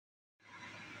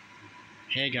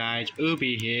Hey guys,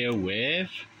 Ubi here with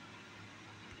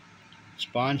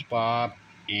SpongeBob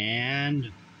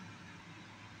and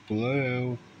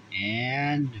Blue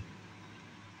and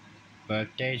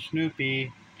Birthday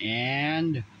Snoopy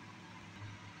and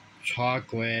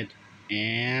Chocolate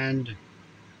and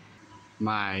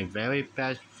my very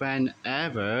best friend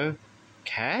ever,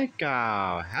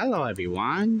 Keko. Hello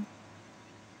everyone.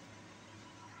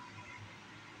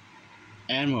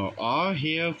 And we're all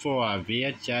here for our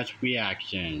VHS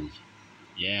reactions.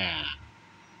 Yeah.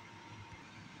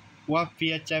 What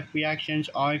VHS reactions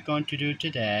are we going to do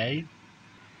today?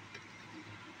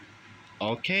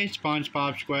 Okay,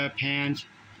 SpongeBob SquarePants,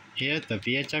 here's the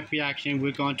VHS reaction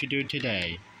we're going to do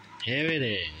today. Here it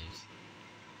is.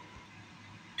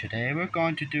 Today we're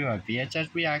going to do a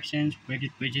VHS reaction, which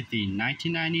is the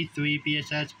 1993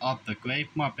 VHS of The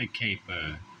Great Muppet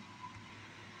Caper.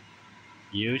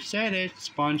 You said it,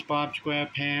 SpongeBob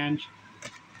SquarePants.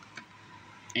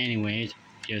 Anyways,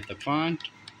 here's the front,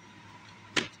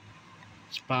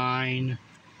 spine,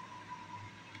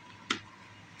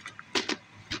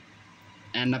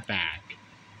 and the back.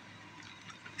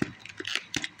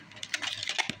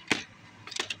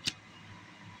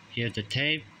 Here's the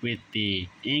tape with the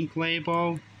ink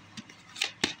label,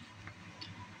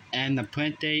 and the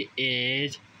print date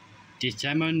is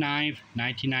December 9th,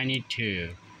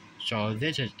 1992. So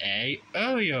this is a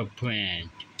earlier print.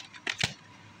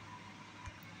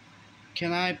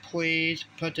 Can I please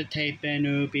put the tape in,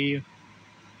 Ubi?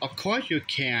 Of course you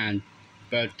can,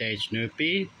 Birthday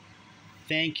Snoopy.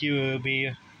 Thank you,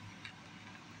 Ubi.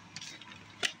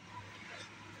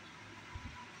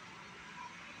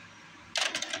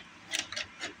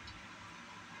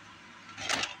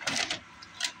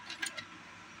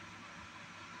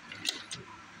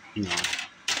 You know.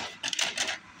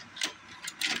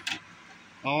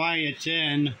 Alright, it's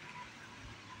in.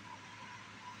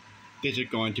 This is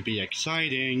going to be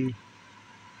exciting.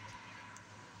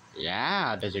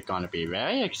 Yeah, this is going to be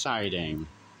very exciting.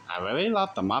 I really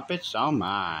love the Muppets so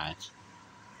much.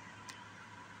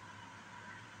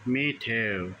 Me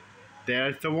too.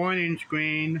 There's the warning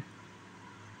screen.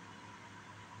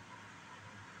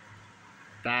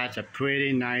 That's a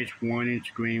pretty nice warning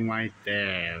screen right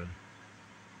there.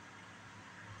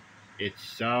 It's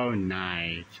so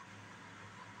nice.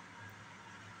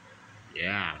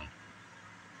 Yeah.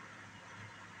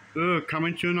 Ooh,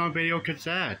 coming soon on video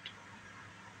cassette.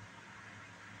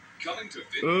 Coming to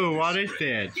video ooh, what is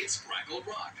this? It's Fraggle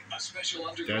Rock, a special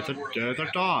underground world there's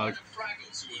a dog.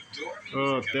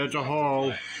 Oh, there's a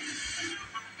hole.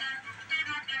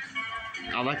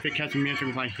 I like the catch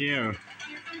music right here.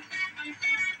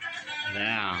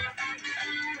 Yeah.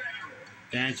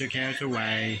 Dance your cares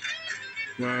away.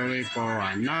 Worry for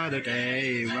another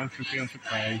day. Welcome to to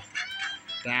play.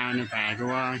 Down in Fraggle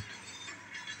Rock.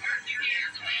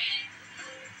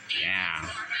 Yeah.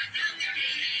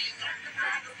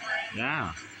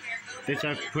 Yeah. This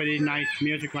is pretty nice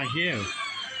music right here.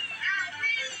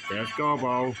 There's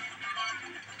Gobo.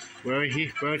 Where's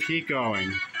he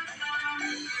going?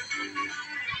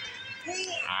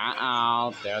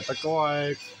 Uh-oh, there's the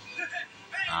gorge.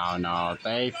 Oh no,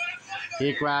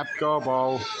 he grabbed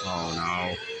Gobo.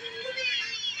 Oh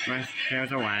no.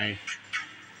 Let's away.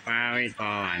 Worry for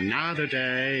another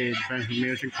day. Let the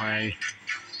music play.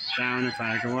 Down in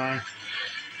Fraggle Rock.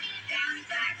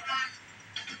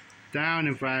 Down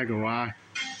in Fraggle Rock.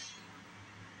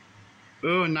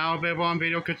 Ooh, now available on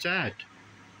video cassette.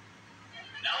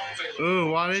 Ooh,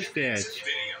 what is this?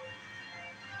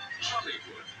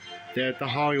 There's the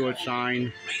Hollywood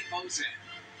sign.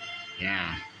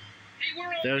 Yeah.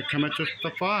 They're coming to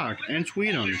the park in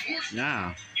Sweden.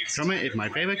 Yeah. Kermit is my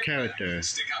favorite character.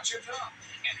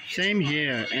 Same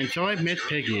here, and so is Miss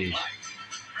Piggy.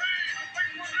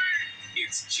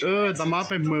 Ooh, the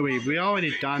Muppet movie. We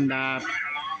already done that.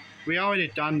 We already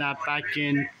done that back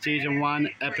in season 1,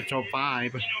 episode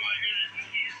 5.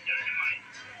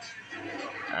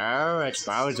 Oh,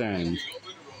 explosions.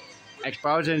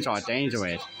 Explosions are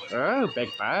dangerous. Oh, Big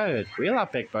Bird. We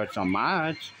love Big Bird so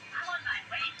much.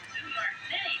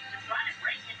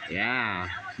 Yeah,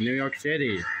 New York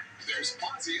City.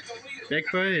 Big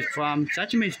Bird is from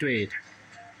Sesame Street,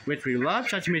 which we love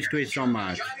Sesame Street so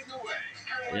much.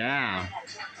 Yeah.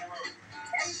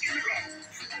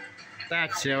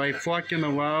 That silly fork in the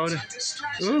road.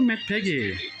 Ooh, Miss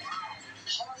Piggy.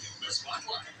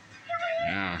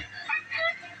 Yeah.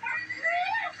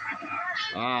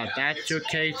 Oh, that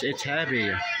suitcase, it's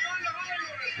heavy.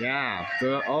 Yeah.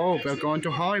 We're going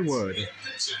to Hollywood.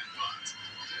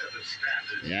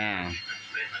 Yeah.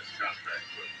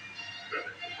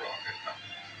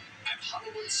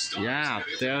 stars Yeah, of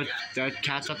they're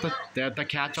the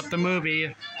cats of the movie.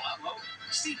 Bob Hope,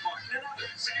 Steve Martin, and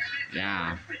others.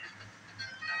 Yeah.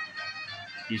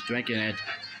 He's drinking it.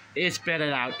 He spit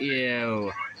it out. Ew.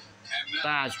 And now,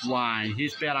 That's wine. He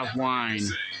spit out wine.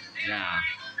 Yeah.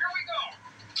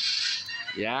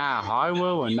 Yeah,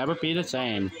 Hollywood will never be the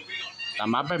same. The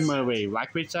Muppet movie.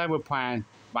 Like we said, we're planning.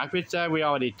 Like we said, we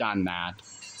already done that.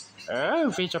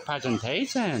 Oh, feature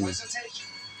presentation.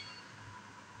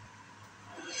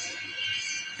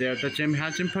 There's the Jim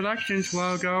Henson Productions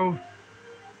logo.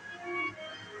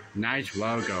 Nice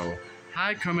logo.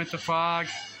 Hi, Kermit the Frog.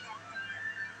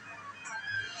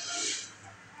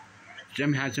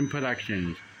 Jim Henson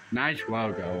Productions. Nice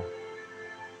logo.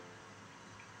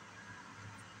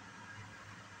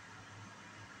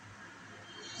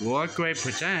 Lord Gray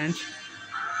presents.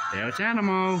 There's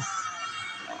Animal.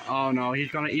 Oh no,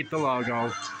 he's gonna eat the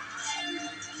logo.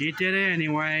 He did it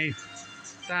anyway.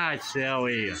 That's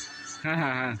silly.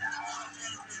 Yeah.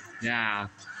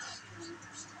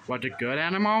 Was it good,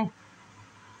 Animal?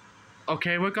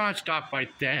 Okay, we're gonna stop right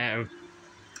there.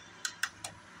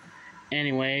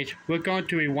 Anyways, we're going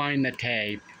to rewind the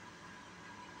tape.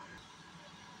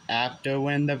 After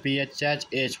when the VHS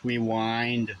is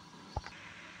rewind.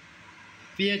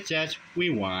 VHS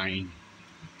rewind.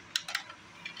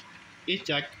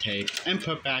 Eject tape and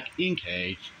put back in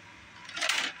case.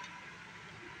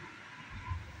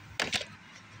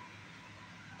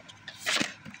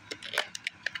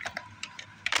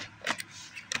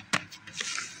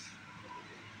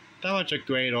 That was a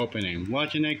great opening,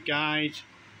 wasn't it, guys?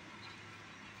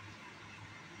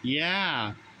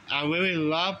 Yeah, I really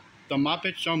love the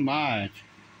Muppets so much.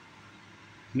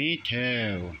 Me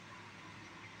too.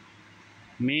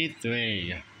 Me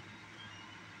 3.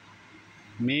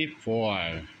 Me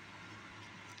 4.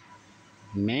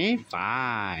 Me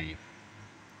 5.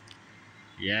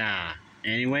 Yeah,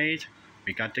 anyways,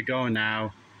 we got to go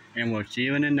now, and we'll see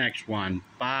you in the next one.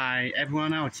 Bye.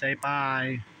 Everyone else, say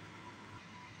bye.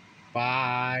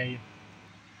 Bye.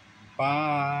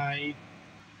 Bye.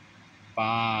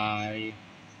 Bye.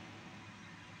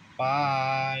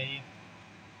 Bye.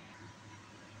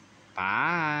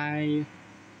 Bye.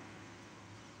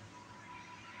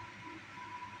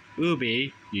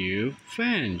 Ubi, you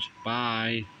friends.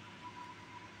 Bye.